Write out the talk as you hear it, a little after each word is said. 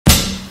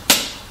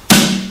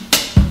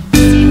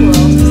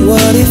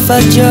What if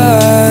I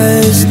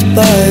just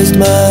buzzed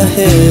my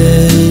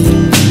head?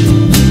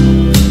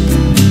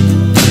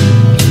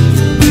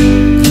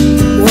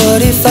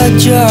 What if I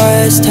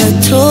just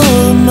had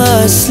torn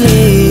my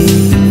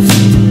sleeve?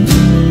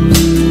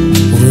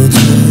 Would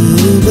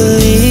you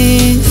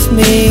believe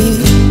me,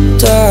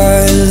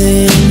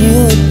 darling,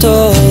 you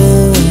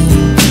don't?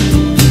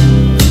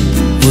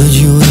 Would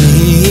you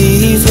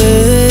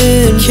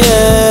even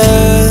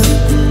care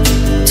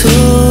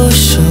to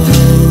show?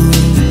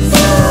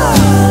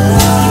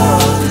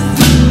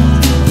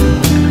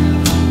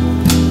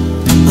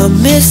 I'm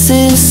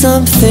missing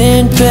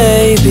something,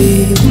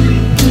 baby,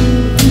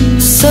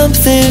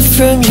 something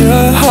from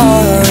your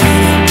heart.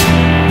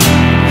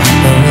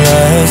 I'm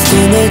lost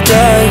in the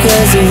dark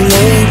as of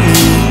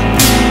lately.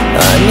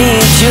 I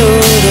need you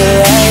to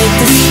light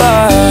the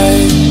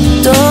spark.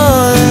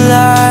 Don't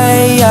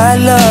lie, I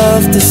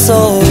love the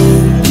soul,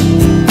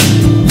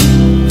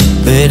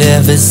 but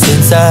ever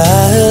since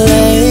I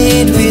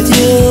laid with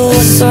you,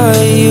 I saw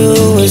you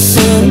as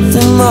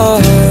something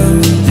more.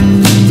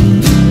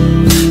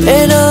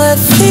 And all I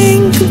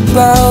think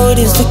about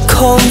is the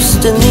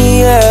coast and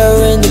the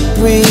air and the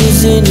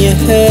breeze in your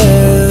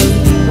hair.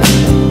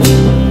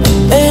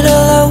 And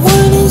all I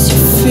want is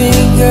your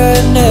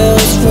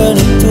fingernails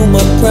running through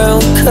my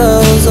brown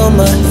curls on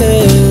my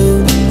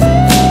head.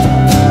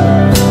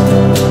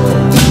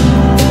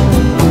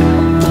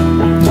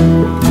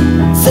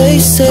 They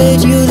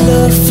said you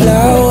love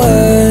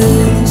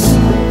flowers,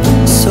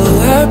 so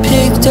I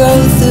picked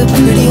out the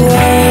pretty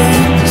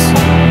ones.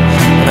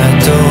 I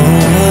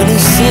don't wanna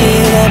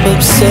seem I'm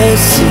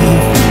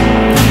obsessive,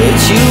 but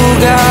you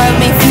got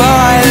me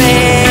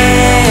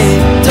falling.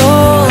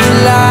 Don't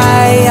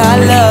lie, I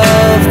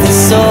love the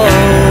soul,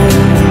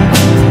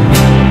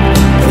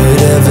 but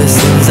ever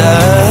since I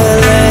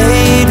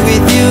laid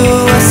with you,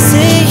 I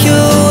see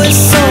you as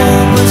so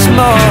much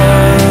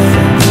more.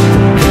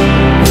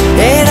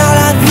 And all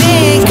I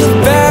think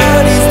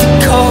about is the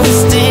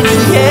coast in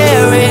your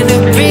hair and the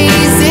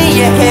breeze in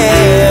your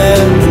hair.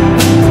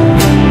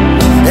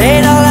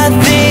 And all I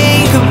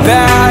think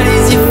about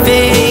is your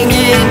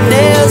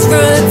fingernails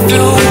run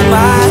through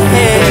my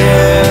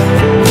hair.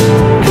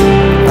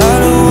 I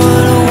don't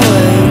wanna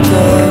wake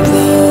up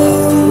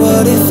there.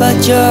 What if I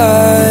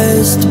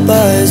just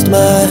buzzed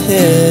my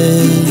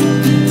head?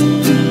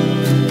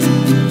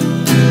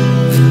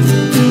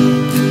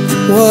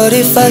 What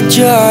if I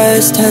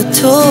just had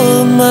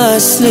torn my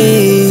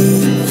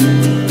sleeve?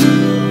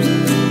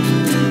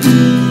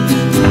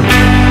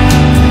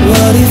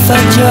 What if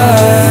I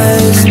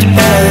just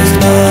buzzed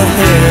my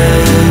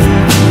head?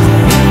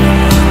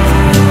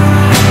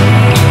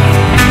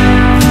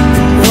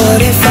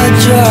 What if I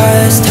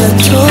just had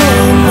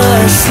torn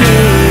my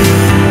sleeve?